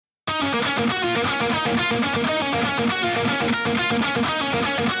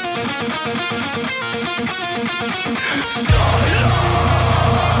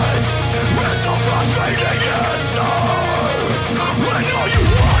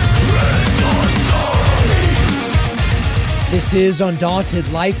This is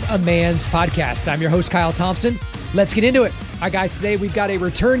Undaunted Life, a Man's Podcast. I'm your host, Kyle Thompson. Let's get into it. All right, guys, today we've got a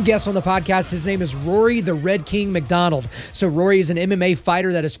return guest on the podcast. His name is Rory the Red King MacDonald. So Rory is an MMA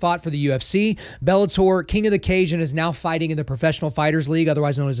fighter that has fought for the UFC, Bellator, King of the Cage, and is now fighting in the Professional Fighters League,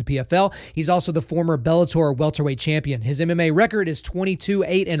 otherwise known as the PFL. He's also the former Bellator welterweight champion. His MMA record is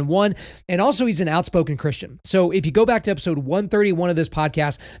 22-8-1, and also he's an outspoken Christian. So if you go back to episode 131 of this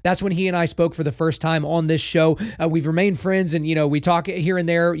podcast, that's when he and I spoke for the first time on this show. We've remained friends, and we talk here and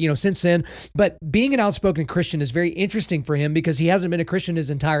there, since then. But being an outspoken Christian is very interesting for him, because he hasn't been a Christian his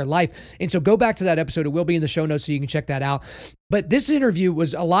entire life. And so go back to that episode. It will be in the show notes so you can check that out. But this interview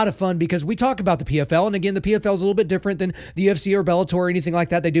was a lot of fun because we talk about the PFL. And again, the PFL is a little bit different than the UFC or Bellator or anything like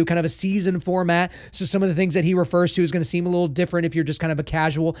that. They do kind of a season format. So some of the things that he refers to is going to seem a little different if you're just kind of a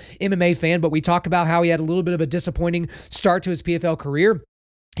casual MMA fan. But we talk about how he had a little bit of a disappointing start to his PFL career.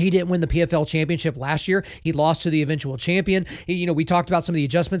 He didn't win the PFL championship last year. He lost to the eventual champion. We talked about some of the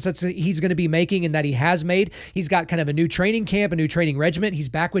adjustments that he's going to be making and that he has made. He's got kind of a new training camp, a new training regimen. He's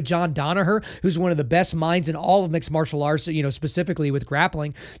back with John Danaher, who's one of the best minds in all of mixed martial arts, specifically with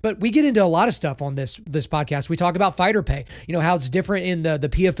grappling. But we get into a lot of stuff on this podcast. We talk about fighter pay, how it's different in the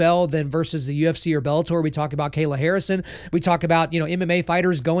PFL than versus the UFC or Bellator. We talk about Kayla Harrison. We talk about, MMA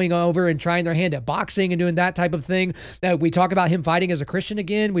fighters going over and trying their hand at boxing and doing that type of thing. We talk about him fighting as a Christian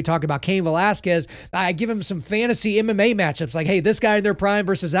again. We talk about Cain Velasquez. I give him some fantasy MMA matchups like, hey, this guy in their prime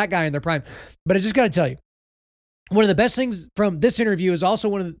versus that guy in their prime. But I just got to tell you, one of the best things from this interview is also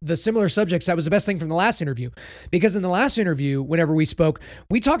one of the similar subjects that was the best thing from the last interview. Because in the last interview, whenever we spoke,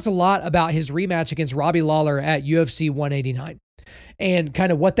 we talked a lot about his rematch against Robbie Lawler at UFC 189. And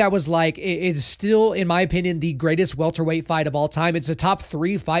kind of what that was like. It's still, in my opinion, the greatest welterweight fight of all time. It's a top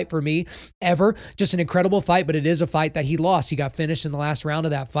 3 fight for me ever. Just an incredible fight, but it is a fight that he lost. He got finished in the last round of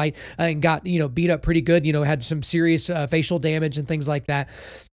that fight and got, beat up pretty good, had some serious facial damage and things like that.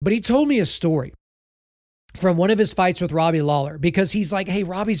 But he told me a story from one of his fights with Robbie Lawler, because he's like, hey,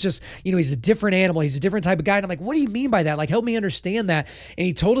 Robbie's just, he's a different animal. He's a different type of guy. And I'm like, what do you mean by that? Like, help me understand that. And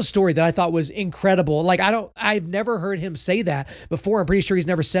he told a story that I thought was incredible. Like, I've never heard him say that before. I'm pretty sure he's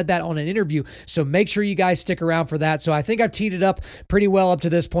never said that on an interview. So make sure you guys stick around for that. So I think I've teed it up pretty well up to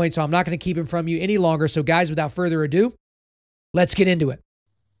this point. So I'm not going to keep him from you any longer. So guys, without further ado, let's get into it.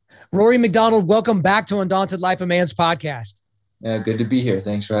 Rory MacDonald, welcome back to Undaunted Life, a Man's Podcast. Yeah, good to be here.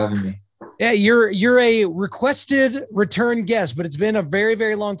 Thanks for having me. Yeah, you're a requested return guest, but it's been a very,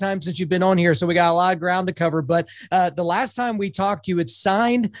 very long time since you've been on here. So we got a lot of ground to cover. But the last time we talked, you had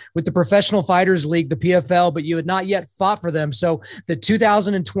signed with the Professional Fighters League, the PFL, but you had not yet fought for them. So the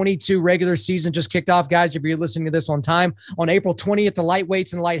 2022 regular season just kicked off, guys. If you're listening to this on time, on April 20th, the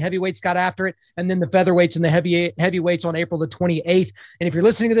lightweights and the light heavyweights got after it. And then the featherweights and the heavyweights on April the 28th. And if you're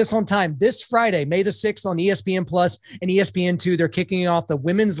listening to this on time, this Friday, May the 6th on ESPN Plus and ESPN2, they're kicking off the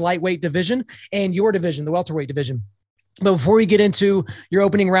women's lightweight division and your division, the welterweight division. But before we get into your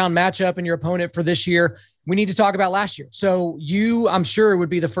opening round matchup and your opponent for this year, we need to talk about last year. So you, I'm sure, would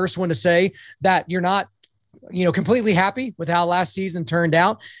be the first one to say that you're not, completely happy with how last season turned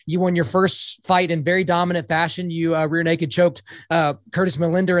out. You won your first fight in very dominant fashion. You rear naked choked Curtis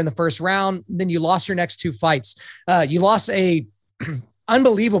Millender in the first round. Then you lost your next 2 fights. You lost a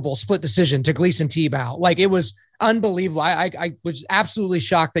unbelievable split decision to Gleison Tibau. Like, it was unbelievable. I was absolutely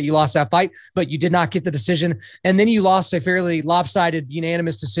shocked that you lost that fight, but you did not get the decision. And then you lost a fairly lopsided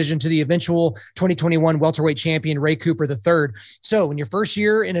unanimous decision to the eventual 2021 welterweight champion, Ray Cooper III. So in your first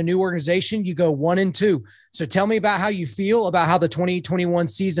year in a new organization, you go 1-2. So tell me about how you feel about how the 2021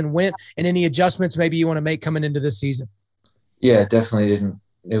 season went and any adjustments maybe you want to make coming into this season. Yeah,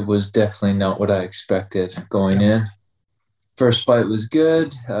 it was definitely not what I expected going in. First fight was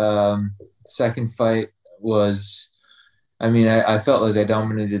good. Second fight was, I felt like I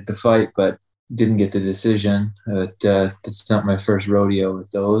dominated the fight, but didn't get the decision. But that's not my first rodeo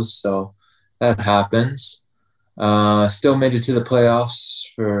with those, so that happens. Still made it to the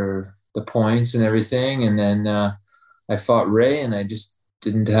playoffs for the points and everything, and then I fought Ray, and I just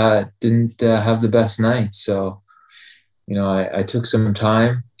didn't have the best night. So, I took some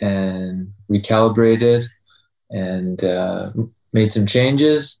time and recalibrated and made some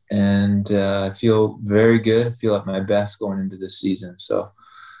changes, and I feel very good. I feel at my best going into this season. So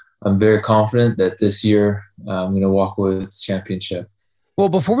I'm very confident that this year I'm going to walk away with the championship. Well,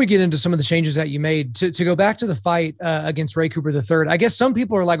 before we get into some of the changes that you made, to go back to the fight against Ray Cooper III, I guess some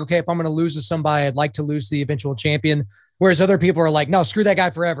people are like, okay, if I'm going to lose to somebody, I'd like to lose to the eventual champion. Whereas other people are like, no, screw that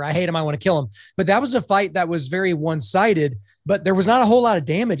guy forever. I hate him. I want to kill him. But that was a fight that was very one-sided, but there was not a whole lot of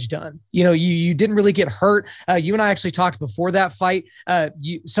damage done. You didn't really get hurt. You and I actually talked before that fight.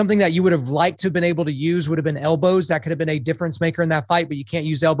 Something that you would have liked to have been able to use would have been elbows. That could have been a difference maker in that fight, but you can't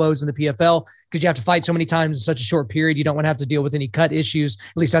use elbows in the PFL because you have to fight so many times in such a short period. You don't want to have to deal with any cut issues.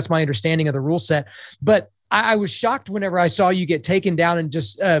 At least that's my understanding of the rule set. But I was shocked whenever I saw you get taken down and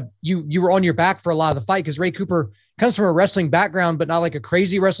just you were on your back for a lot of the fight because Ray Cooper comes from a wrestling background, but not like a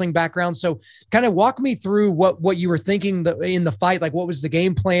crazy wrestling background. So kind of walk me through what you were thinking in the fight, like what was the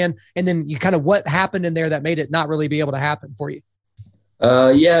game plan, and then you kind of what happened in there that made it not really be able to happen for you.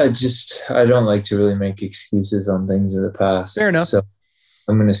 I don't like to really make excuses on things in the past. Fair enough. So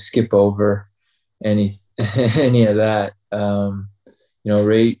I'm going to skip over any of that.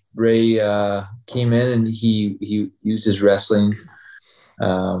 Ray came in and he used his wrestling.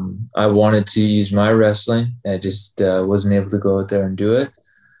 I wanted to use my wrestling. I just wasn't able to go out there and do it.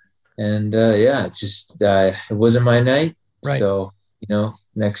 And it wasn't my night. Right. So,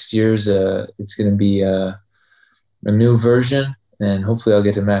 next year's it's going to be a new version, and hopefully I'll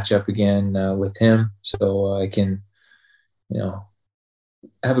get to match up again with him so I can,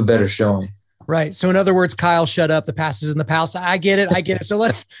 have a better showing. Right. So in other words, Kyle, shut up. The past is in the past. I get it. So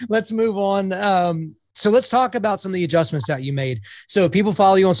let's move on. So let's talk about some of the adjustments that you made. So if people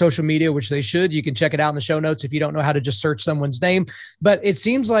follow you on social media, which they should, you can check it out in the show notes if you don't know how to just search someone's name. But it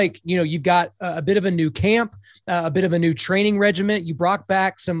seems like, you've got a bit of a new camp, a bit of a new training regiment. You brought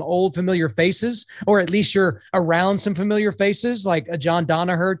back some old familiar faces, or at least you're around some familiar faces, like a John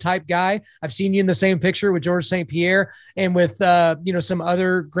Danaher type guy. I've seen you in the same picture with George St. Pierre and with, some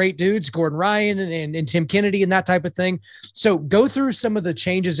other great dudes, Gordon Ryan and Tim Kennedy and that type of thing. So go through some of the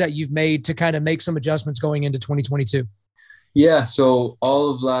changes that you've made to kind of make some adjustments going into 2022. Yeah. So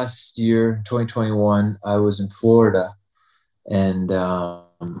all of last year, 2021, I was in Florida and I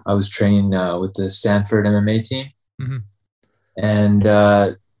was training with the Sanford MMA team. Mm-hmm. And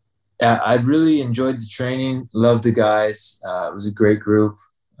I really enjoyed the training, loved the guys. It was a great group.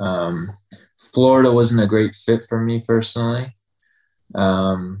 Florida wasn't a great fit for me personally.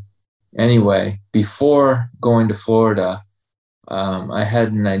 Anyway, before going to Florida, I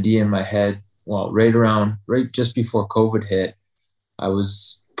had an idea in my head. Well, right just before COVID hit, I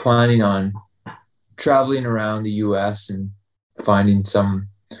was planning on traveling around the U.S. and finding some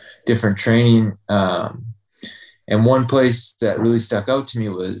different training. And one place that really stuck out to me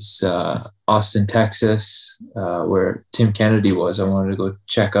was Austin, Texas, where Tim Kennedy was. I wanted to go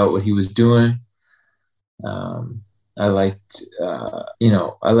check out what he was doing. I liked,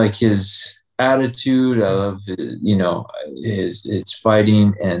 I like his attitude. I love, his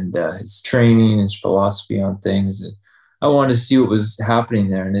fighting and his training, his philosophy on things. I wanted to see what was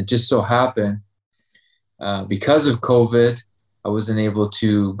happening there. And it just so happened, because of COVID, I wasn't able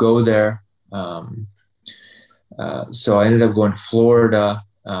to go there. So I ended up going to Florida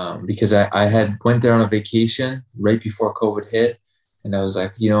because I had went there on a vacation right before COVID hit. And I was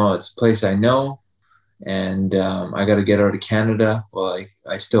like, it's a place I know. And I got to get out of Canada. Well,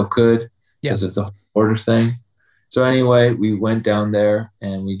 I still could because of the border thing. So anyway, we went down there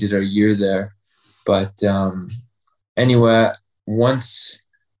and we did our year there. But anyway, once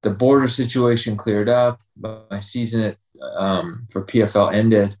the border situation cleared up, my season for PFL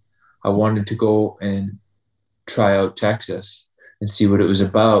ended, I wanted to go and try out Texas and see what it was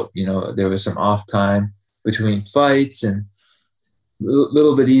about. There was some off time between fights and a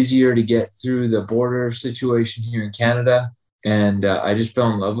little bit easier to get through the border situation here in Canada. And I just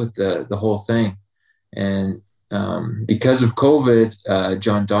fell in love with the whole thing. And because of COVID,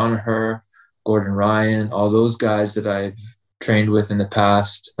 John Danaher, Gordon Ryan, all those guys that I've trained with in the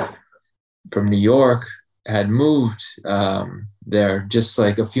past from New York had moved there just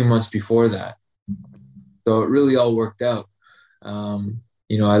like a few months before that. So it really all worked out.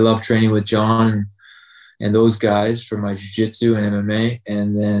 I love training with John and those guys for my jiu-jitsu and MMA.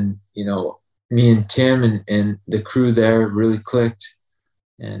 And then, me and Tim and the crew there really clicked.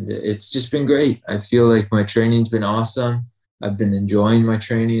 And it's just been great. I feel like my training's been awesome. I've been enjoying my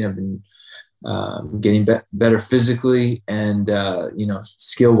training. I've been getting better physically and,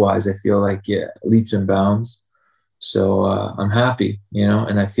 skill-wise, I feel like leaps and bounds. So I'm happy,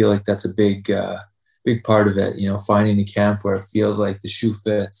 and I feel like that's a big part of it, finding a camp where it feels like the shoe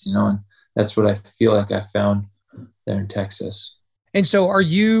fits, and that's what I feel like I found there in Texas. And so are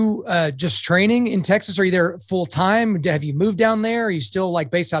you just training in Texas? Are you there full time? Have you moved down there? Are you still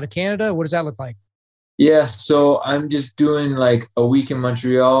based out of Canada? What does that look like? Yeah, so I'm just doing like a week in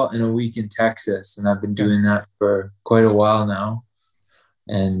Montreal and a week in Texas, and I've been doing that for quite a while now,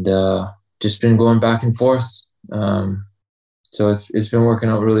 and just been going back and forth. So it's been working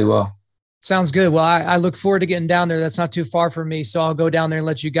out really well. Sounds good. Well, I look forward to getting down there. That's not too far from me. So I'll go down there and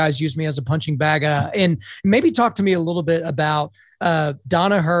let you guys use me as a punching bag. And maybe talk to me a little bit about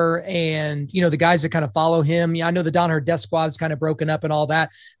Danaher and, the guys that kind of follow him. Yeah, I know the Danaher Death Squad is kind of broken up and all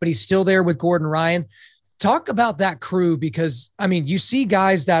that, but he's still there with Gordon Ryan. Talk about that crew, because I mean, you see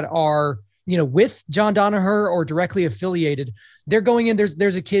guys that are, with John Danaher or directly affiliated. They're going in.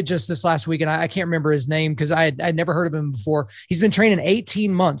 There's a kid just this last week, and I can't remember his name because I'd never heard of him before. He's been training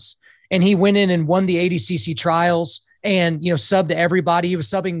 18 months. And he went in and won the ADCC trials and, subbed to everybody. He was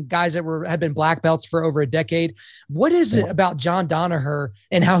subbing guys that had been black belts for over a decade. What is it about John Danaher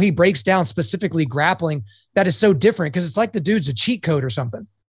and how he breaks down specifically grappling that is so different? Because it's like the dude's a cheat code or something.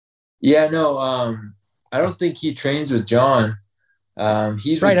 Yeah, no, I don't think he trains with John.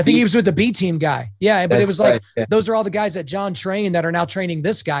 He's right. I think he was with the B team guy. Yeah. But it was like, yeah. Those are all the guys that John trained that are now training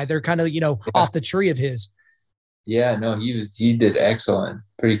this guy. They're kind of, off the tree of his. Yeah, no, he did excellent.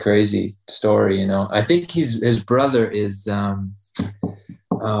 Pretty crazy story, I think his brother is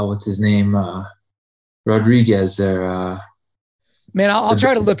what's his name? Rodriguez there. Man, I'll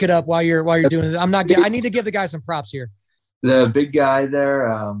try to look it up while you're doing it. I need to give the guy some props here. The big guy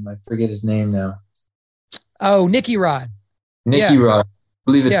there, I forget his name now. Oh, Nicky Rod. Rod. I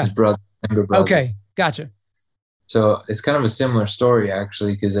believe it's his brother, younger brother. Okay, gotcha. So it's kind of a similar story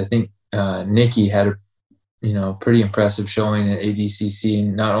actually, because I think Nicky had a pretty impressive showing at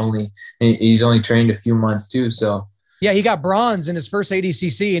ADCC. Not only, he's only trained a few months too. So yeah, he got bronze in his first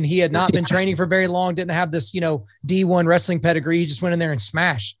ADCC, and he had not been training for very long. Didn't have this, D1 wrestling pedigree. He just went in there and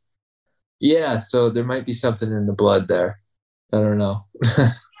smashed. Yeah. So there might be something in the blood there. I don't know.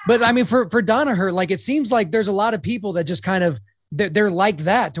 But I mean, for Danaher, like, it seems like there's a lot of people that just kind of, they're like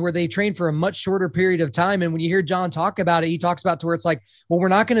that, to where they train for a much shorter period of time. And when you hear John talk about it, he talks about to where it's like, well, we're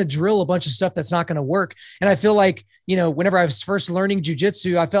not going to drill a bunch of stuff that's not going to work. And I feel like, whenever I was first learning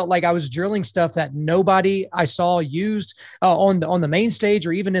jujitsu, I felt like I was drilling stuff that nobody I saw used on the main stage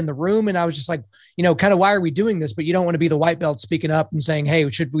or even in the room. And I was just like, kind of, why are we doing this? But you don't want to be the white belt speaking up and saying, hey,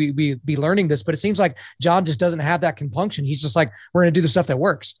 should we be learning this? But it seems like John just doesn't have that compunction. He's just like, we're going to do the stuff that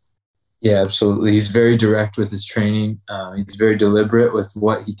works. Yeah, absolutely. He's very direct with his training. He's very deliberate with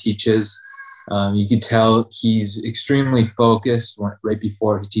what he teaches. You can tell he's extremely focused right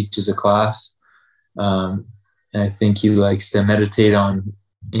before he teaches a class. And I think he likes to meditate on,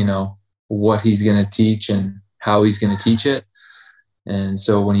 what he's going to teach and how he's going to teach it. And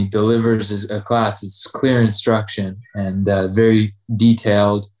so when he delivers a class, it's clear instruction and very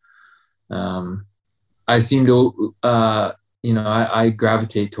detailed. I seem to... I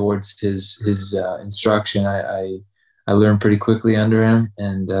gravitate towards his instruction. I learn pretty quickly under him,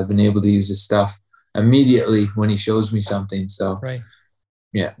 and I've been able to use his stuff immediately when he shows me something. So, right.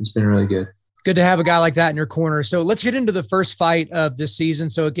 Yeah, it's been really good. Good to have a guy like that in your corner. So let's get into the first fight of this season.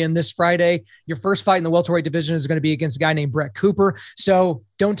 So again, this Friday, your first fight in the welterweight division is going to be against a guy named Brett Cooper. So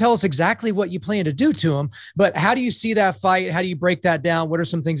don't tell us exactly what you plan to do to him, but how do you see that fight? How do you break that down? What are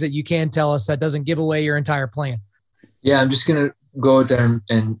some things that you can tell us that doesn't give away your entire plan? Yeah, I'm just gonna go out there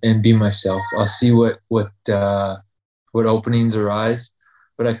and be myself. I'll see what openings arise,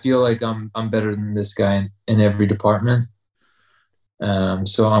 but I feel like I'm better than this guy in every department.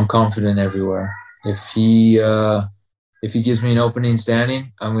 So I'm confident everywhere. If he gives me an opening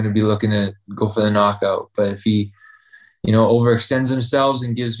standing, I'm gonna be looking to go for the knockout. But if he, overextends himself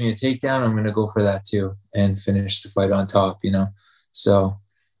and gives me a takedown, I'm gonna go for that too and finish the fight on top. So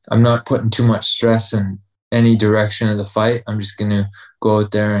I'm not putting too much stress in any direction of the fight. I'm just going to go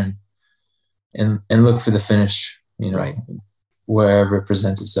out there and look for the finish, right, wherever it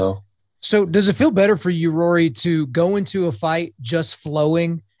presents itself. So does it feel better for you, Rory, to go into a fight just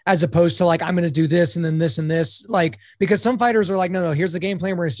flowing as opposed to like, I'm going to do this and then this and this? Like, because some fighters are like, no, here's the game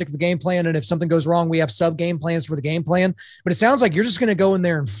plan. We're going to stick to the game plan. And if something goes wrong, we have sub game plans for the game plan. But it sounds like you're just going to go in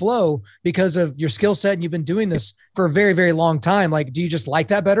there and flow because of your skill set. And you've been doing this for a very, very long time. Like, do you just like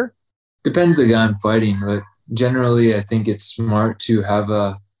that better? Depends the guy I'm fighting, but generally I think it's smart to have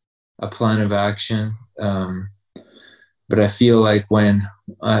a plan of action. But I feel like when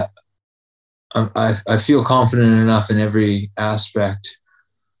I feel confident enough in every aspect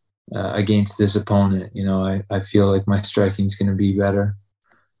against this opponent, I feel like my striking is going to be better.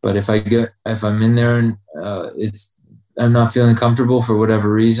 But if I'm in there and I'm not feeling comfortable for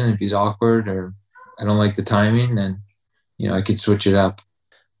whatever reason, if he's awkward or I don't like the timing, then I could switch it up.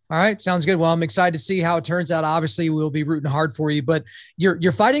 All right. Sounds good. Well, I'm excited to see how it turns out. Obviously, we'll be rooting hard for you, but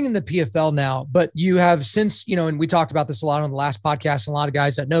you're fighting in the PFL now, but you have since, and we talked about this a lot on the last podcast, and a lot of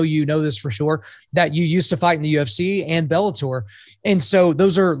guys that know you know this for sure, that you used to fight in the UFC and Bellator. And so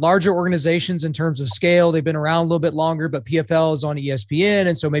those are larger organizations in terms of scale. They've been around a little bit longer, but PFL is on ESPN.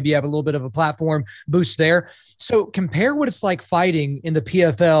 And so maybe you have a little bit of a platform boost there. So compare what it's like fighting in the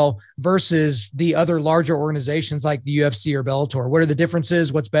PFL versus the other larger organizations like the UFC or Bellator. What are the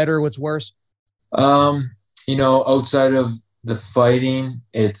differences? What's better? What's worse? Outside of the fighting,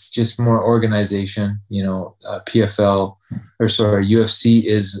 it's just more organization. UFC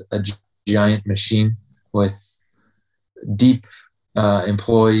is a giant machine with deep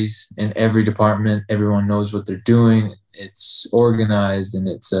employees in every department. Everyone knows what they're doing. It's organized and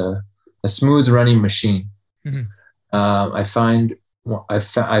it's a smooth running machine. Mm-hmm. I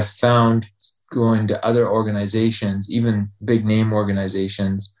found going to other organizations, even big name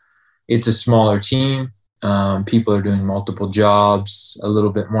organizations, it's a smaller team. People are doing multiple jobs, a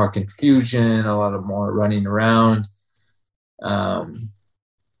little bit more confusion, a lot of more running around.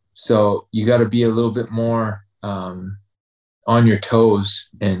 So you got to be a little bit more on your toes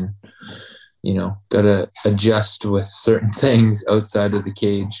and, got to adjust with certain things outside of the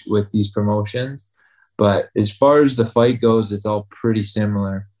cage with these promotions. But as far as the fight goes, it's all pretty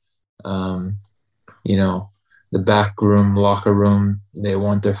similar. The back room, locker room, they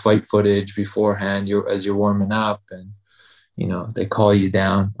want their fight footage beforehand as you're warming up, and, they call you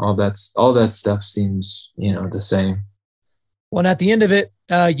down. All that stuff seems, the same. Well, and at the end of it,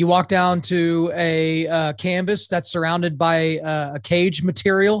 you walk down to a canvas that's surrounded by a cage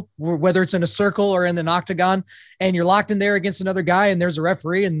material, whether it's in a circle or in an octagon, and you're locked in there against another guy, and there's a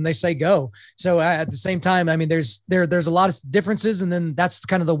referee, and they say go. So at the same time, I mean, there's a lot of differences, and then that's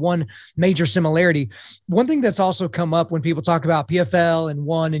kind of the one major similarity. One thing that's also come up when people talk about PFL and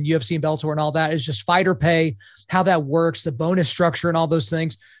ONE and UFC and Bellator and all that is just fighter pay, how that works, the bonus structure, and all those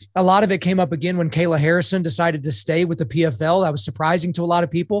things. A lot of it came up again when Kayla Harrison decided to stay with the PFL. That was surprising to a lot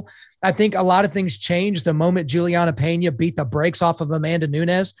of people. I think a lot of things changed the moment Juliana Pena beat the brakes off of Amanda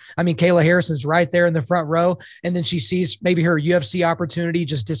Nunes. I mean, Kayla Harrison's right there in the front row, and then she sees maybe her UFC opportunity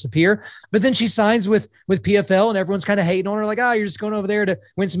just disappear. But then she signs with PFL, and everyone's kind of hating on her, like, you're just going over there to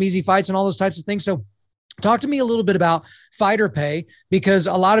win some easy fights and all those types of things. So talk to me a little bit about fighter pay, because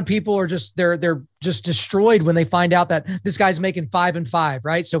a lot of people are just, they're just destroyed when they find out that this guy's making 5 and 5,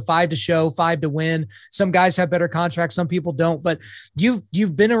 right? So 5 to show, 5 to win. Some guys have better contracts. Some people don't, but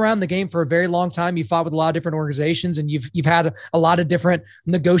you've been around the game for a very long time. You fought with a lot of different organizations, and you've had a lot of different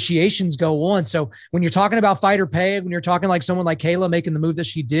negotiations go on. So when you're talking about fighter pay, when you're talking like someone like Kayla making the move that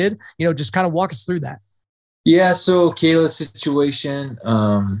she did, just kind of walk us through that. Yeah. So Kayla's situation,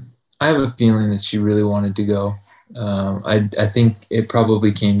 I have a feeling that she really wanted to go. I think it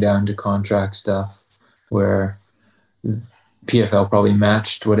probably came down to contract stuff where PFL probably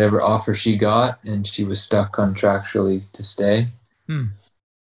matched whatever offer she got, and she was stuck contractually to stay.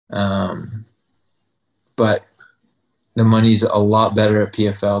 But the money's a lot better at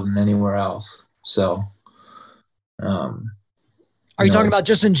PFL than anywhere else. So, are you talking about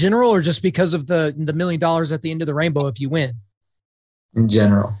just in general, or just because of the $1 million at the end of the rainbow if you win? In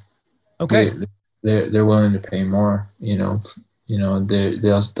general. Okay. They're willing to pay more, they'll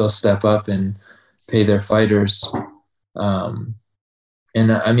step up and pay their fighters. And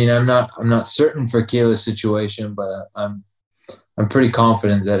I mean, I'm not certain for Kayla's situation, but I'm pretty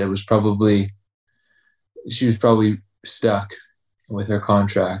confident that she was probably stuck with her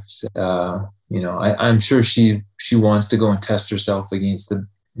contract. I'm sure she wants to go and test herself against the,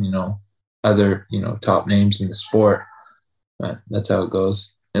 other, top names in the sport, but that's how it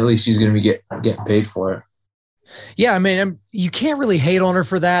goes. At least she's going to be getting paid for it. Yeah, I mean, you can't really hate on her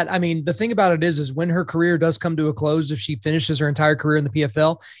for that. I mean, the thing about it is when her career does come to a close, if she finishes her entire career in the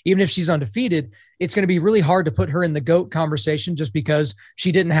PFL, even if she's undefeated, it's going to be really hard to put her in the GOAT conversation just because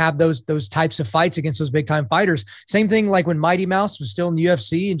she didn't have those types of fights against those big time fighters. Same thing like when Mighty Mouse was still in the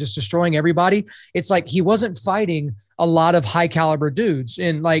UFC and just destroying everybody. It's like he wasn't fighting a lot of high caliber dudes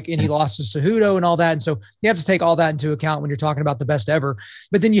and he lost to Cejudo and all that. And so you have to take all that into account when you're talking about the best ever.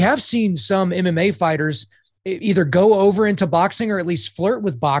 But then you have seen some MMA fighters either go over into boxing or at least flirt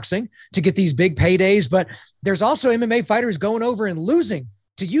with boxing to get these big paydays. But there's also MMA fighters going over and losing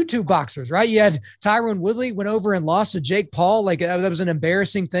to YouTube boxers, right? You had Tyron Woodley went over and lost to Jake Paul. Like that was an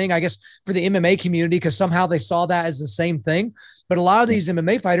embarrassing thing, I guess, for the MMA community, because somehow they saw that as the same thing. But a lot of these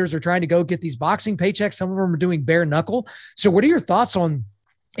MMA fighters are trying to go get these boxing paychecks. Some of them are doing bare knuckle. So what are your thoughts on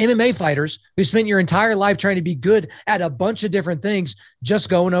MMA fighters who spent your entire life trying to be good at a bunch of different things,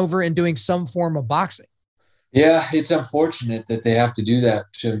 just going over and doing some form of boxing? Yeah, it's unfortunate that they have to do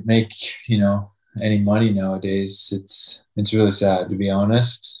that to make, any money nowadays. It's really sad, to be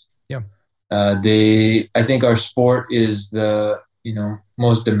honest. Yeah. I think our sport is the,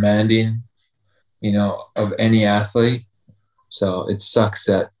 most demanding, of any athlete. So it sucks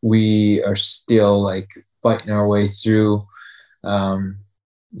that we are still like fighting our way through, um,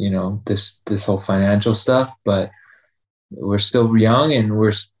 this whole financial stuff, but we're still young, and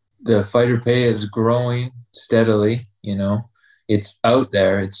the fighter pay is growing steadily. It's out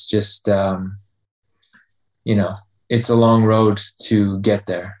there. It's just, it's a long road to get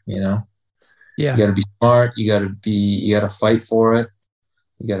there. Yeah. You got to be smart. You got to fight for it.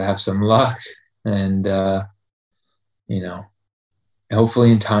 You got to have some luck, and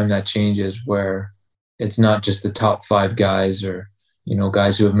hopefully in time that changes, where it's not just the top 5 guys, or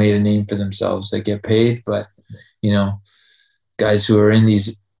guys who have made a name for themselves that get paid, but guys who are in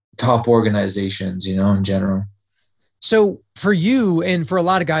these top organizations, in general. So for you and for a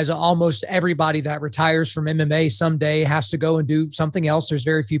lot of guys, almost everybody that retires from MMA someday has to go and do something else. There's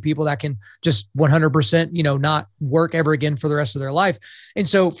very few people that can just 100%, not work ever again for the rest of their life. And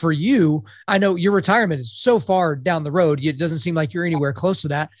so for you, I know your retirement is so far down the road. It doesn't seem like you're anywhere close to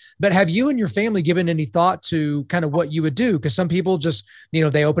that, but have you and your family given any thought to kind of what you would do? Because some people just,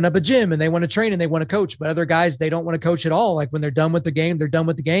 they open up a gym and they want to train and they want to coach, but other guys, they don't want to coach at all. Like when they're done with the game, they're done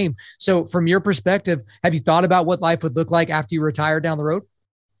with the game. So from your perspective, have you thought about what life would look like after you retire down the road?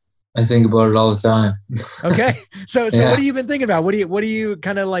 I think about it all the time. Okay. So Yeah. What have you been thinking about? What do you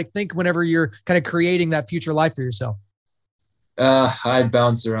kind of like think whenever you're kind of creating that future life for yourself? I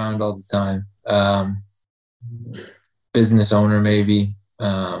bounce around all the time. Business owner, maybe,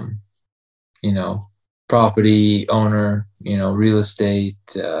 property owner, real estate,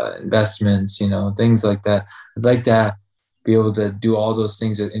 investments, things like that. I'd like to be able to do all those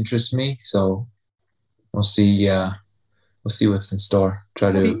things that interest me. So we'll see. We'll see what's in store.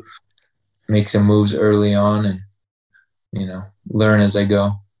 Try to make some moves early on, and learn as I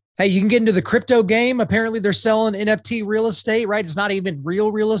go. Hey, you can get into the crypto game. Apparently they're selling NFT real estate, right? It's not even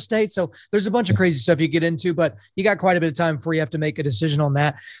real estate. So there's a bunch of crazy stuff you get into, but you got quite a bit of time before you have to make a decision on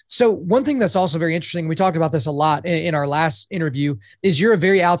that. So one thing that's also very interesting, we talked about this a lot in our last interview, is you're a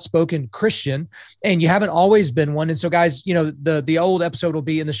very outspoken Christian and you haven't always been one. And so guys, the old episode will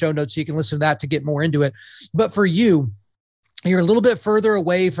be in the show notes, so you can listen to that to get more into it. But for you, you're a little bit further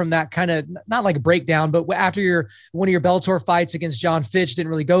away from that kind of, not like a breakdown, but after one of your Bellator fights against John Fitch didn't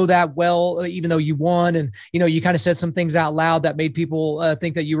really go that well, even though you won. And, you kind of said some things out loud that made people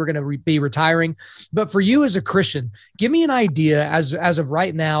think that you were going to be retiring. But for you as a Christian, give me an idea as of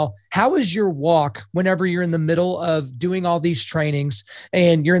right now, how is your walk whenever you're in the middle of doing all these trainings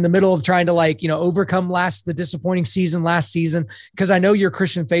and you're in the middle of trying to overcome the disappointing season last season? Because I know your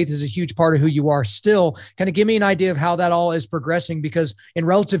Christian faith is a huge part of who you are still. Kind of give me an idea of how that all is progressing, because in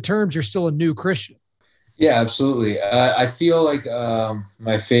relative terms, you're still a new Christian. Yeah, absolutely. I feel like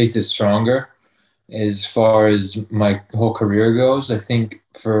my faith is stronger as far as my whole career goes. I think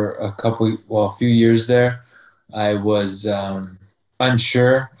for a few years there, I was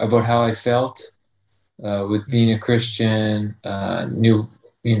unsure about how I felt with being a Christian, new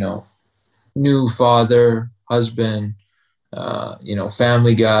father, husband,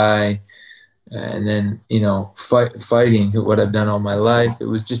 family guy. And then, fighting what I've done all my life. It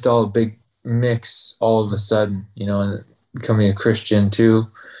was just all a big mix all of a sudden, and becoming a Christian too.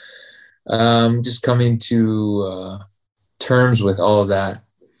 Just coming to terms with all of that.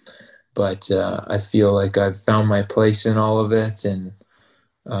 But I feel like I've found my place in all of it. And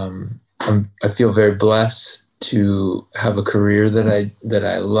I feel very blessed to have a career that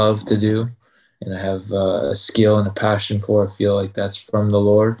I love to do. And I have a skill and a passion for. I feel like that's from the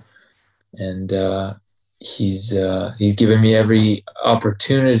Lord. And he's given me every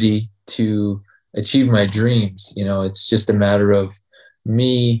opportunity to achieve my dreams. It's just a matter of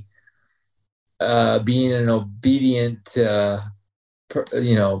me being an obedient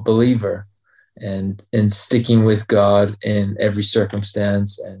believer and sticking with God in every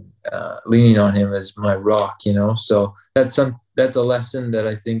circumstance, and leaning on him as my rock. So that's a lesson that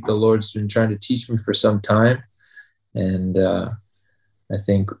I think the Lord's been trying to teach me for some time. And I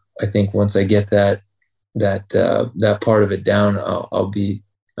think once I get that part of it down, I'll be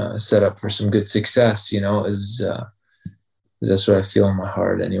set up for some good success. As that's what I feel in my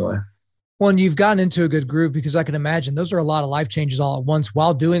heart anyway. Well, and you've gotten into a good groove because I can imagine those are a lot of life changes all at once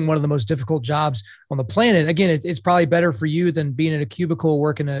while doing one of the most difficult jobs on the planet. Again, it's probably better for you than being in a cubicle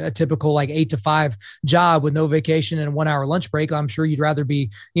working a typical like 8 to 5 job with no vacation and a 1 hour lunch break. I'm sure you'd rather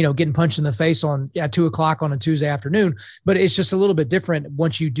be, getting punched in the face at 2:00 on a Tuesday afternoon, but it's just a little bit different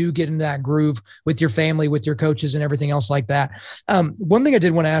once you do get into that groove with your family, with your coaches and everything else like that. One thing I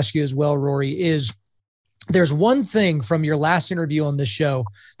did want to ask you as well, Rory, is there's one thing from your last interview on this show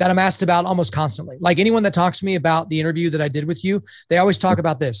that I'm asked about almost constantly. Like anyone that talks to me about the interview that I did with you, they always talk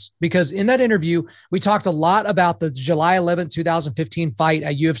about this, because in that interview, we talked a lot about the July 11th, 2015 fight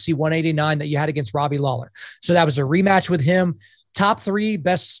at UFC 189 that you had against Robbie Lawler. So that was a rematch with him. Top 3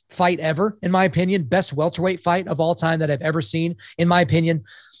 best fight ever, in my opinion, best welterweight fight of all time that I've ever seen, in my opinion.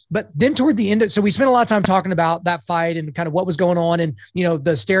 But then toward the end, so we spent a lot of time talking about that fight and kind of what was going on and,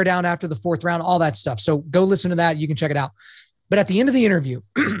 the stare down after the 4th round, all that stuff. So go listen to that. You can check it out. But at the end of the interview,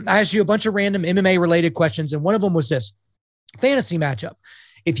 I asked you a bunch of random MMA related questions. And one of them was this: fantasy matchup.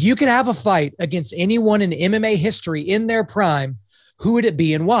 If you could have a fight against anyone in MMA history in their prime, who would it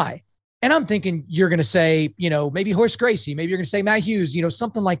be and why? And I'm thinking you're going to say, maybe Horace Gracie, maybe you're going to say Matt Hughes,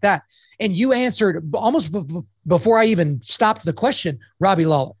 something like that. And you answered almost before I even stopped the question, Robbie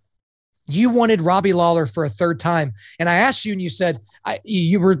Lawler. You wanted Robbie Lawler for a 3rd time. And I asked you and you said,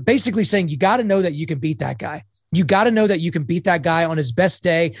 you were basically saying, you got to know that you can beat that guy. You got to know that you can beat that guy on his best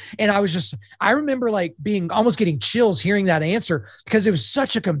day. And I remember like almost getting chills hearing that answer, because it was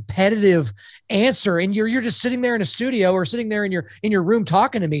such a competitive answer. And you're just sitting there in a studio or sitting there in your room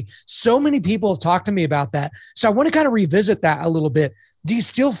talking to me. So many people have talked to me about that. So I want to kind of revisit that a little bit. Do you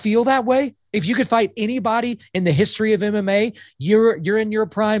still feel that way? If you could fight anybody in the history of MMA, you're in your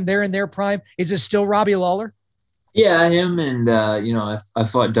prime, they're in their prime. Is it still Robbie Lawler? Yeah, him and, I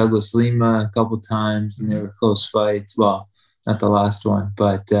fought Douglas Lima a couple times and they were close fights. Well, not the last one,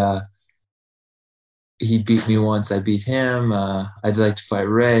 but he beat me once. I beat him. I'd like to fight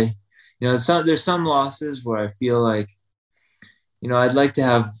Ray. There's some losses where I feel like, I'd like to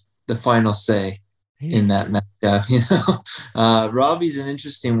have the final say in that matchup. Robbie's an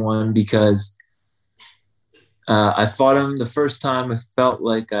interesting one because I fought him the first time. I felt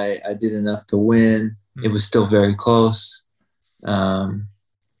like I did enough to win. It was still very close. And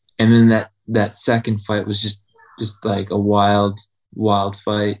then that second fight was just like a wild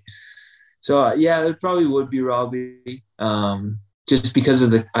fight. So it probably would be Robbie. Just because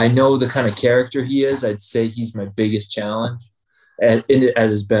I know the kind of character he is. I'd say he's my biggest challenge at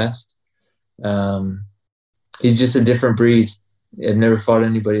his best. He's just a different breed. I've never fought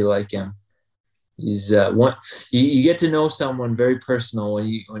anybody like him. He's you get to know someone very personal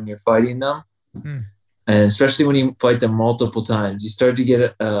when you're fighting them. And especially when you fight them multiple times, you start to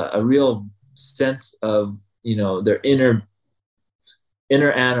get a real sense of, their inner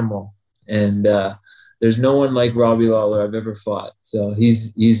animal. And there's no one like Robbie Lawler I've ever fought. So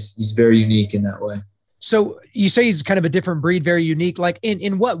he's very unique in that way. So you say he's kind of a different breed, very unique. Like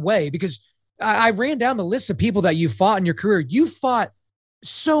in what way? Because I ran down the list of people that you fought in your career. You fought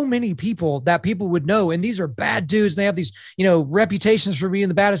so many people that people would know. And these are bad dudes. They have these, reputations for being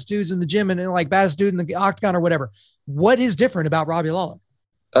the baddest dudes in the gym and like baddest dude in the octagon or whatever. What is different about Robbie Lawler?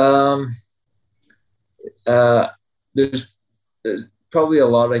 There's probably a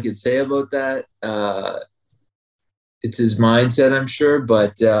lot I could say about that. It's his mindset, I'm sure,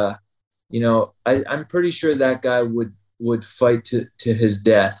 but I'm pretty sure that guy would fight to his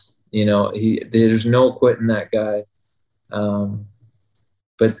death. There's no quitting that guy.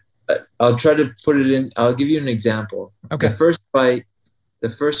 But I'll try to put it in. I'll give you an example. Okay. The first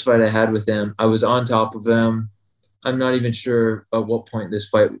fight I had with him, I was on top of him. I'm not even sure at what point it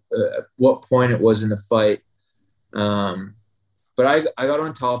was in the fight. But I got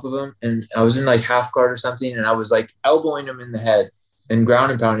on top of him and I was in like half guard or something. And I was like elbowing him in the head and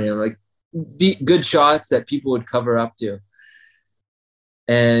ground and pounding him, like deep, good shots that people would cover up to.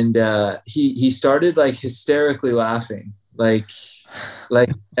 And he started like hysterically laughing, like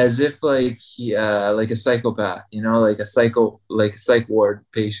as if like he like a psychopath, like a psych ward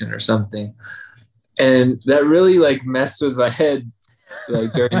patient or something. And that really like messed with my head,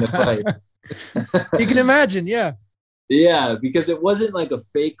 like during the fight. You can imagine, yeah. Yeah, because it wasn't like a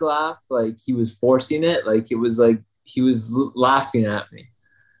fake laugh, like he was forcing it. Like it was like he was laughing at me.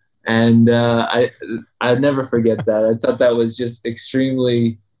 And I'd never forget that. I thought that was just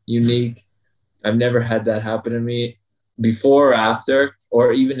extremely unique. I've never had that happen to me before or after,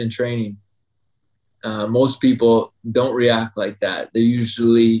 or even in training. Most people don't react like that. They're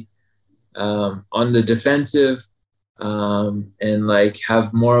usually on the defensive and like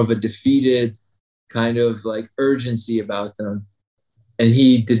have more of a defeated kind of like urgency about them. and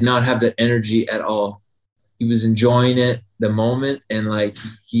he did not have that energy at all. He was enjoying it, the moment, and like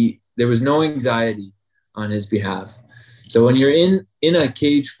there was no anxiety on his behalf. So when you're in a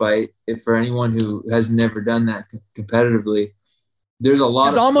cage fight, if for anyone who has never done that competitively, there's a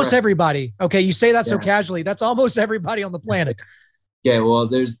lot of almost pressure. Everybody. Okay, you say that so casually. That's almost everybody on the planet. Yeah, well,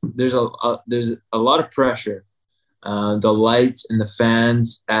 there's a lot of pressure. The lights and the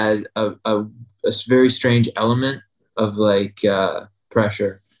fans add a very strange element of like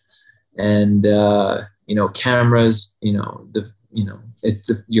pressure, and cameras.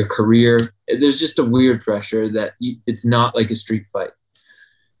 It's your career. There's just a weird pressure that it's not like a street fight,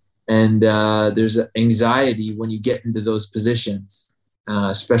 and there's anxiety when you get into those positions,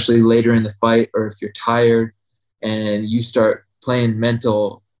 especially later in the fight, or if you're tired and you start playing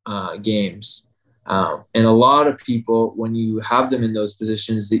mental games. And a lot of people, when you have them in those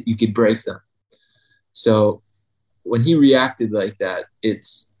positions, that you could break them. So when he reacted like that,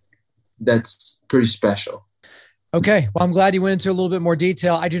 that's pretty special. Okay. Well, I'm glad you went into a little bit more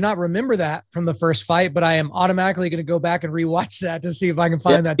detail. I do not remember that from the first fight, but I am automatically going to go back and rewatch that to see if I can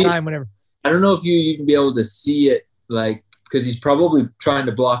find that time whenever. I don't know if you can be able to see it, like, because he's probably trying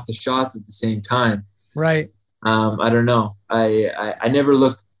to block the shots at the same time. Right. I don't know. I never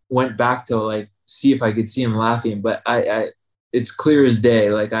went back to like see if I could see him laughing, but it's clear as day.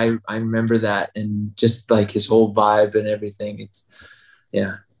 Like I remember that, and just like his whole vibe and everything.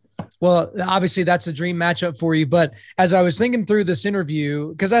 Yeah. Well, obviously that's a dream matchup for you. But as I was thinking through this interview,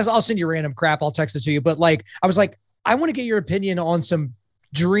 because I'll send you random crap, I'll text it to you. But like, I was like, I want to get your opinion on some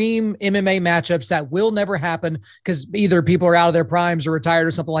dream MMA matchups that will never happen because either people are out of their primes or retired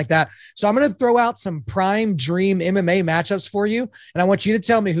or something like that. So I'm going to throw out some prime dream MMA matchups for you. And I want you to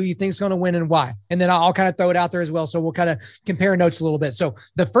tell me who you think is going to win and why. And then I'll kind of throw it out there as well. So we'll kind of compare notes a little bit. So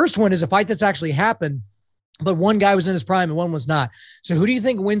the first one is a fight that's actually happened, but one guy was in his prime and one was not. So who do you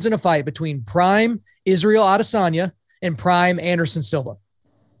think wins in a fight between prime Israel Adesanya and prime Anderson Silva?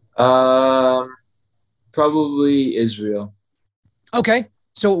 Probably Israel. Okay.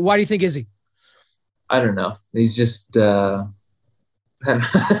 So why do you think Izzy? I don't know. He's just, I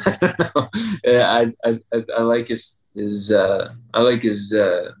don't know. I like his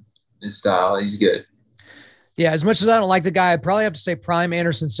style. He's good. Yeah. As much as I don't like the guy, I'd probably have to say prime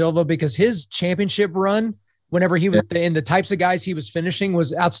Anderson Silva because his championship run, whenever he was in the types of guys he was finishing,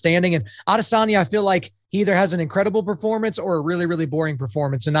 was outstanding. And Adesanya, I feel like he either has an incredible performance or a really, really boring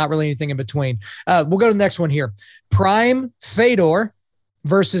performance and not really anything in between. We'll go to the next one here. Prime Fedor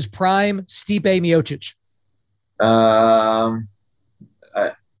versus prime Stipe Miocic. I'd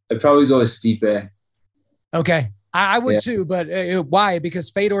probably go with Stipe. Okay. I would too, but why? Because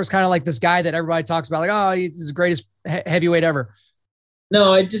Fedor is kind of like this guy that everybody talks about, like, oh, he's the greatest heavyweight ever.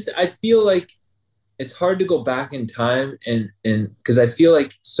 No, I feel like it's hard to go back in time and because I feel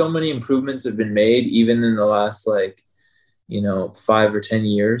like so many improvements have been made even in the last 5 or 10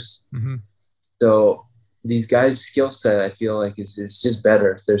 years. Mm-hmm. So these guys' skill set, I feel like is just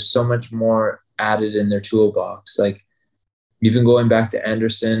better. There's so much more added in their toolbox. Like even going back to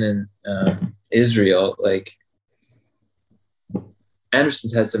Anderson and Israel, like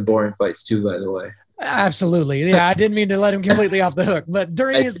Anderson's had some boring fights too, by the way. Absolutely. Yeah. I didn't mean to let him completely off the hook, but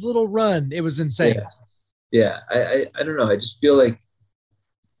during his little run, it was insane. Yeah. I don't know. I just feel like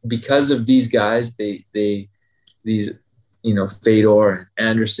because of these guys, these Fedor and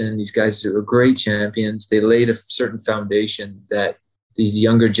Anderson, these guys who are great champions, they laid a certain foundation that these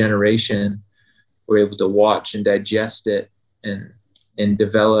younger generation were able to watch and digest it and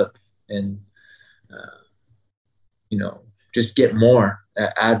develop and, just get more,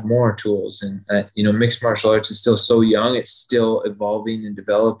 add more tools. And, mixed martial arts is still so young. It's still evolving and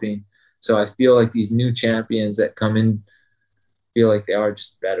developing. So I feel like these new champions that come in feel like they are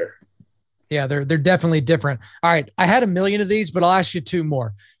just better. Yeah, they're definitely different. All right. I had a million of these, but I'll ask you two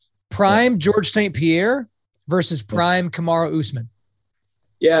more. Prime George St. Pierre versus prime Kamaru Usman.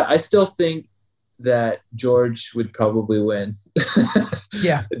 Yeah, I still think that George would probably win.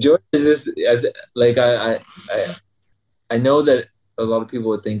 Yeah. George is just like, I know that a lot of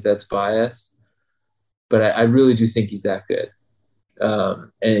people would think that's bias, but I really do think he's that good.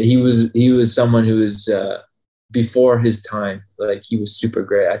 And he was someone who was, before his time, like he was super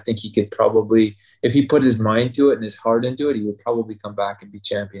great. I think he could probably, if he put his mind to it and his heart into it, he would probably come back and be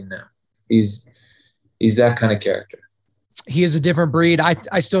champion now. He's that kind of character. He is a different breed.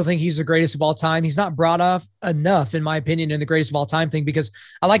 I still think he's the greatest of all time. He's not brought up enough, in my opinion, in the greatest of all time thing, because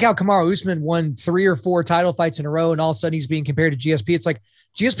I like how Kamaru Usman won 3 or 4 title fights in a row, and all of a sudden he's being compared to GSP. It's like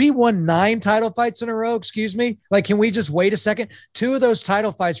GSP won 9 title fights in a row. Excuse me. Like, can we just wait a second? 2 of those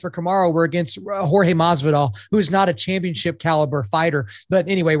title fights for Kamaru were against Jorge Masvidal, who is not a championship caliber fighter. But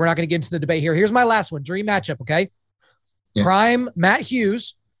anyway, we're not going to get into the debate here. Here's my last one. Dream matchup. Okay. Yeah. Prime Matt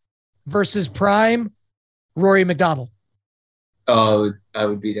Hughes versus prime Rory McDonald. Oh, I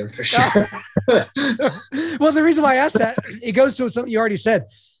would beat him for sure. Well, the reason why I asked that, it goes to something you already said.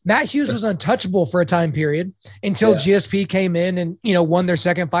 Matt Hughes was untouchable for a time period until GSP came in and, won their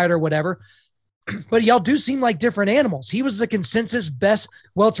second fight or whatever. But y'all do seem like different animals. He was the consensus best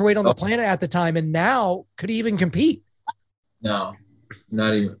welterweight on the planet at the time. And now could he even compete? No,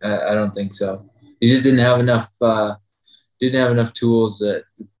 not even. I don't think so. He just didn't have enough tools that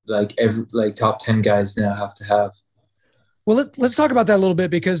like top 10 guys now have to have. Well, let's talk about that a little bit,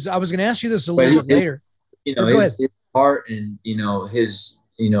 because I was going to ask you this a little bit later. His heart and, his,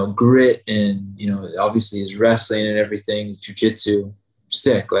 grit and, obviously his wrestling and everything, his jiu-jitsu,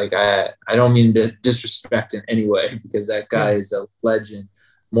 sick. Like, I don't mean to disrespect in any way, because that guy is a legend,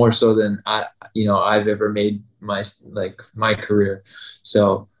 more so than I've ever made my career.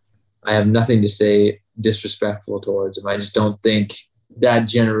 So I have nothing to say disrespectful towards him. I just don't think that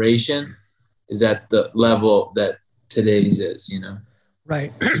generation is at the level that today's is,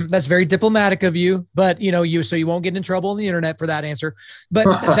 Right. That's very diplomatic of you, but so you won't get in trouble on the internet for that answer.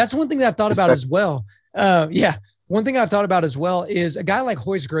 But that's one thing that I've thought about as well. One thing I've thought about as well is a guy like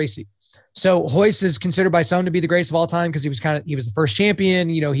Royce Gracie. So Royce is considered by some to be the greatest of all time, because he was the first champion.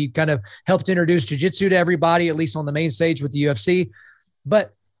 He kind of helped introduce jiu-jitsu to everybody, at least on the main stage with the UFC.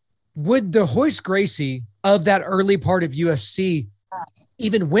 But would the Royce Gracie of that early part of UFC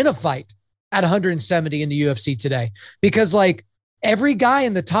even win a fight at 170 in the UFC today? Because every guy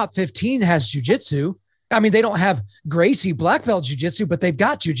in the top 15 has jiu-jitsu. I mean, they don't have Gracie black belt jiu-jitsu, but they've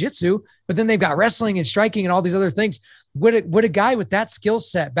got jiu-jitsu, but then they've got wrestling and striking and all these other things. Would a guy with that skill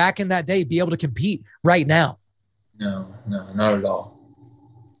set back in that day be able to compete right now? No, not at all.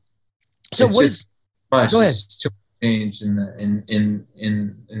 So go ahead. It's too much change in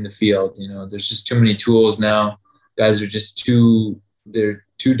the field. There's just too many tools now. Guys are just they're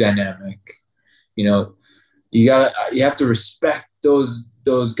too dynamic. You have to respect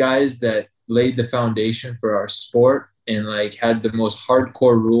those guys that laid the foundation for our sport and had the most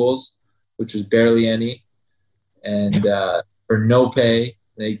hardcore rules, which was barely any, and for no pay.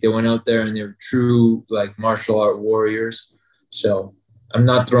 They went out there and they were true martial art warriors. So I'm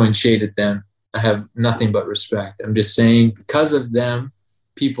not throwing shade at them. I have nothing but respect. I'm just saying, because of them,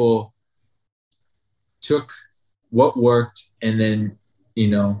 people took what worked and then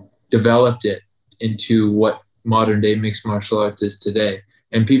developed it into what modern day mixed martial arts is today.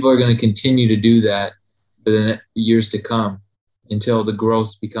 And people are going to continue to do that for the years to come until the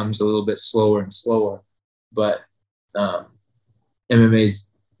growth becomes a little bit slower and slower. But MMA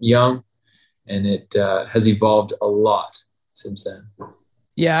is young, and it has evolved a lot since then.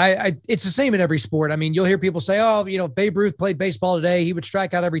 Yeah, it's the same in every sport. I mean, you'll hear people say, oh, Babe Ruth played baseball today, he would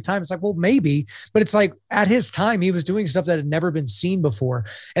strike out every time. It's like, well, maybe, but it's like at his time, he was doing stuff that had never been seen before.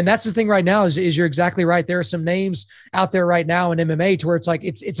 And that's the thing right now is you're exactly right. There are some names out there right now in MMA to where it's like,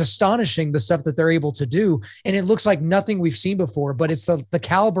 it's astonishing the stuff that they're able to do. And it looks like nothing we've seen before, but it's the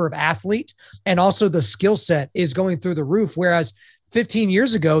caliber of athlete, and also the skill set is going through the roof. Whereas 15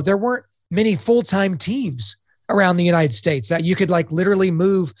 years ago, there weren't many full-time teams around the United States that you could literally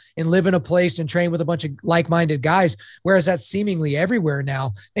move and live in a place and train with a bunch of like-minded guys. Whereas that's seemingly everywhere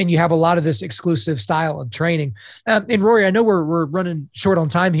now. And you have a lot of this exclusive style of training. And Rory, I know we're running short on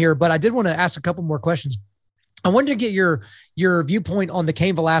time here, but I did want to ask a couple more questions. I wanted to get your viewpoint on the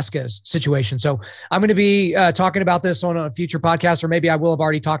Cain Velasquez situation. So I'm going to be talking about this on a future podcast, or maybe I will have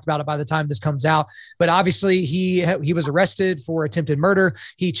already talked about it by the time this comes out. But obviously he was arrested for attempted murder.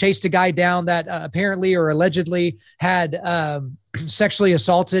 He chased a guy down that apparently or allegedly had sexually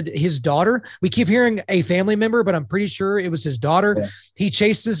assaulted his daughter. We keep hearing a family member, but I'm pretty sure it was his daughter. Yeah. He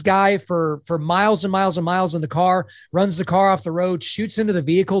chased this guy for miles and miles and miles in the car, runs the car off the road, shoots into the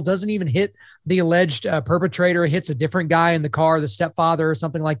vehicle, doesn't even hit the alleged perpetrator, hits a different guy in the car, the stepfather or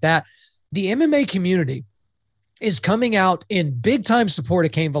something like that. The MMA community is coming out in big time support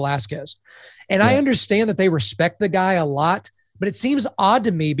of Cain Velasquez. And I understand that they respect the guy a lot, but it seems odd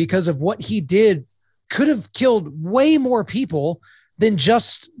to me because of what he did could have killed way more people than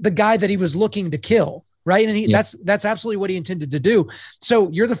just the guy that he was looking to kill. right? And that's absolutely what he intended to do. So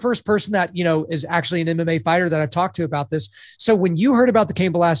you're the first person that, is actually an MMA fighter that I've talked to about this. So when you heard about the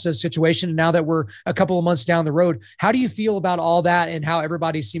Cain Velasquez situation, and now that we're a couple of months down the road, how do you feel about all that and how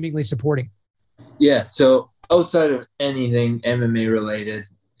everybody's seemingly supporting? Yeah. So outside of anything MMA related,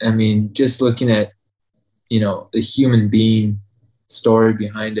 I mean, just looking at, the human being story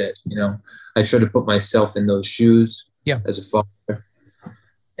behind it, I try to put myself in those shoes as a father,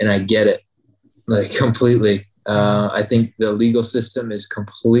 and I get it. Like completely. I think the legal system is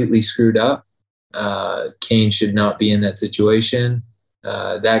completely screwed up. Cain should not be in that situation.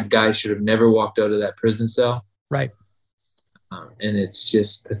 That guy should have never walked out of that prison cell. Right. And it's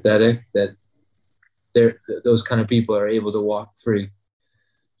just pathetic that those kind of people are able to walk free.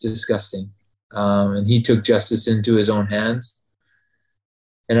 It's disgusting. And he took justice into his own hands.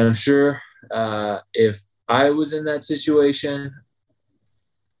 And I'm sure if I was in that situation,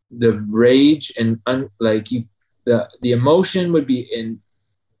 the rage and the emotion would be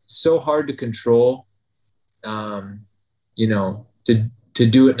so hard to control, to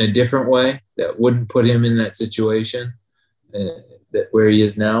do it in a different way that wouldn't put him in that situation that where he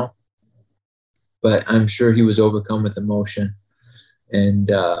is now. But I'm sure he was overcome with emotion, and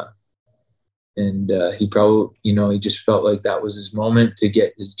he probably, he just felt like that was his moment to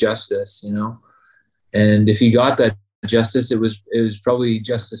get his justice, and if he got that justice, it was probably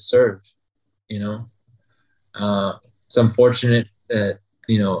justice served. It's unfortunate that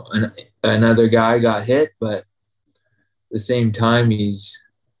another guy got hit, but at the same time he's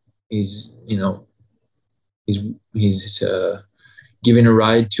giving a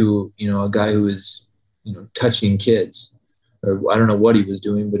ride to a guy who is touching kids, or I don't know what he was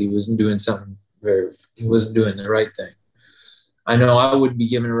doing, but he wasn't doing he wasn't doing the right thing. I know I wouldn't be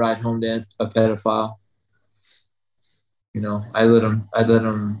giving a ride home to a pedophile. I'd let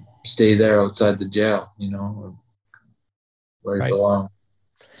him stay there outside the jail, where he belongs.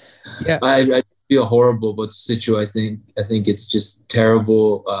 Yeah. I feel horrible about the situation. I think it's just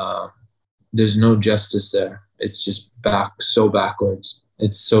terrible. There's no justice there. It's just so backwards.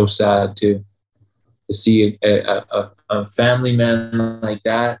 It's so sad to see a family man like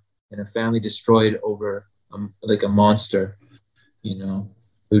that and a family destroyed over like a monster,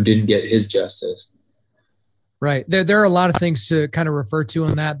 who didn't get his justice. Right. There are a lot of things to kind of refer to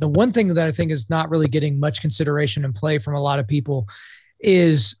on that. The one thing that I think is not really getting much consideration and play from a lot of people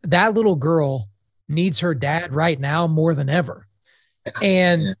is that little girl needs her dad right now more than ever.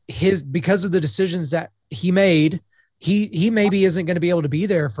 And because of the decisions that he made, he maybe isn't going to be able to be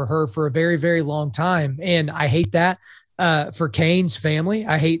there for her for a very, very long time. And I hate that. For Cain's family.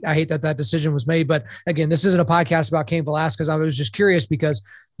 I hate that decision was made. But again, this isn't a podcast about Cain Velasquez. I was just curious because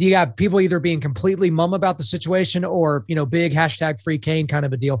you got people either being completely mum about the situation or, big #free Cain kind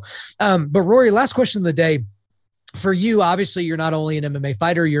of a deal. But Rory, last question of the day. For you, obviously, you're not only an MMA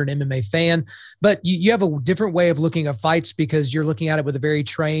fighter, you're an MMA fan, but you have a different way of looking at fights because you're looking at it with a very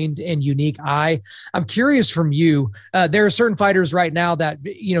trained and unique eye. I'm curious from you, there are certain fighters right now that,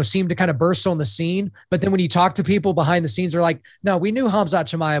 seem to kind of burst on the scene, but then when you talk to people behind the scenes, they're like, no, we knew Khamzat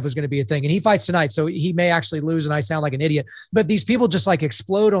Chimaev was going to be a thing and he fights tonight. So he may actually lose and I sound like an idiot, but these people just like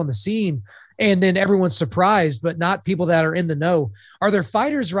explode on the scene. And then everyone's surprised, but not people that are in the know. Are there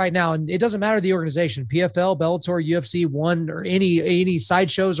fighters right now, and it doesn't matter the organization, PFL, Bellator, UFC, ONE, or any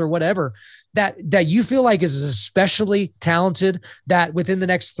sideshows or whatever, that you feel like is especially talented that within the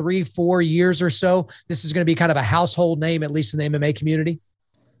next 3-4 years or so, this is going to be kind of a household name, at least in the MMA community?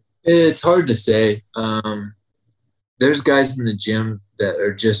 It's hard to say. There's guys in the gym that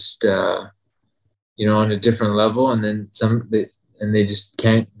are just, on a different level, and then and they just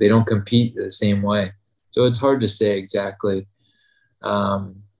they don't compete the same way. So it's hard to say exactly.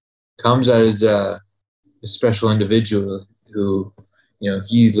 Khamzat is a special individual who,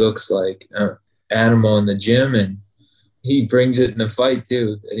 he looks like an animal in the gym and he brings it in the fight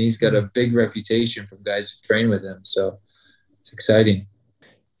too. And he's got a big reputation from guys who train with him. So it's exciting.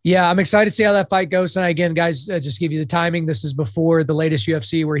 Yeah, I'm excited to see how that fight goes. And again, guys, just give you the timing. This is before the latest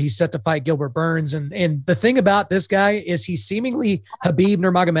UFC where he's set to fight Gilbert Burns. And the thing about this guy is he's seemingly Khabib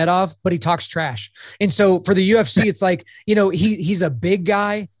Nurmagomedov, but he talks trash. And so for the UFC, it's like, he's a big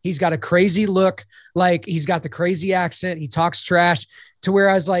guy. He's got a crazy look. Like he's got the crazy accent. He talks trash. To where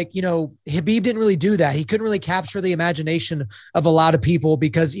I was like, Khabib didn't really do that. He couldn't really capture the imagination of a lot of people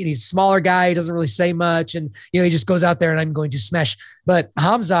because he's a smaller guy. He doesn't really say much. And, he just goes out there and I'm going to smash. But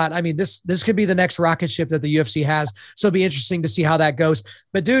Khamzat, I mean, this could be the next rocket ship that the UFC has. So it'll be interesting to see how that goes.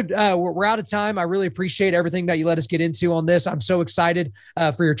 But dude, we're out of time. I really appreciate everything that you let us get into on this. I'm so excited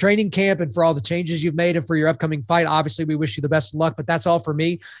for your training camp and for all the changes you've made and for your upcoming fight. Obviously, we wish you the best of luck, but that's all for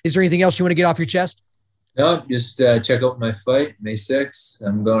me. Is there anything else you want to get off your chest? No, just check out my fight May 6th.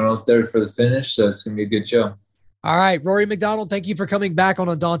 I'm going out there for the finish, so it's going to be a good show. All right, Rory MacDonald, thank you for coming back on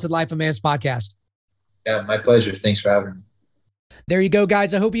Undaunted Life of Man's podcast. Yeah, my pleasure. Thanks for having me. There you go,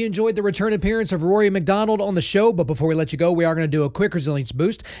 guys. I hope you enjoyed the return appearance of Rory MacDonald on the show. But before we let you go, we are going to do a quick resilience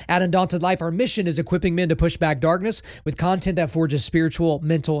boost. At Undaunted Life, our mission is equipping men to push back darkness with content that forges spiritual,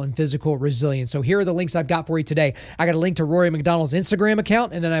 mental, and physical resilience. So here are the links I've got for you today. I got a link to Rory MacDonald's Instagram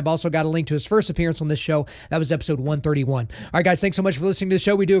account, and then I've also got a link to his first appearance on this show. That was episode 131. All right, guys, thanks so much for listening to the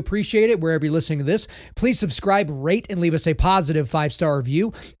show. We do appreciate it wherever you're listening to this. Please subscribe, rate, and leave us a positive 5-star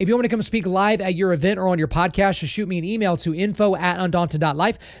review. If you want to come speak live at your event or on your podcast, just shoot me an email to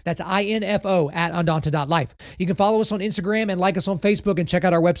info@undaunted.life. That's info@undaunted.life. You can follow us on Instagram and like us on Facebook and check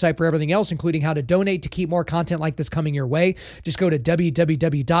out our website for everything else, including how to donate to keep more content like this coming your way. Just go to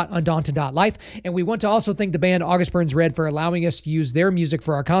www.undaunted.life. And we want to also thank the band August Burns Red for allowing us to use their music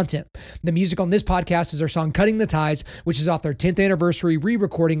for our content. The music on this podcast is their song Cutting the Ties, which is off their 10th anniversary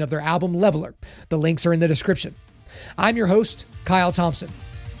re-recording of their album Leveler. The links are in the description. I'm your host, Kyle Thompson.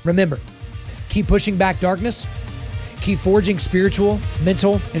 Remember, keep pushing back darkness. Keep forging spiritual,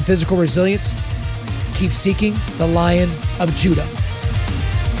 mental, and physical resilience. Keep seeking the Lion of Judah.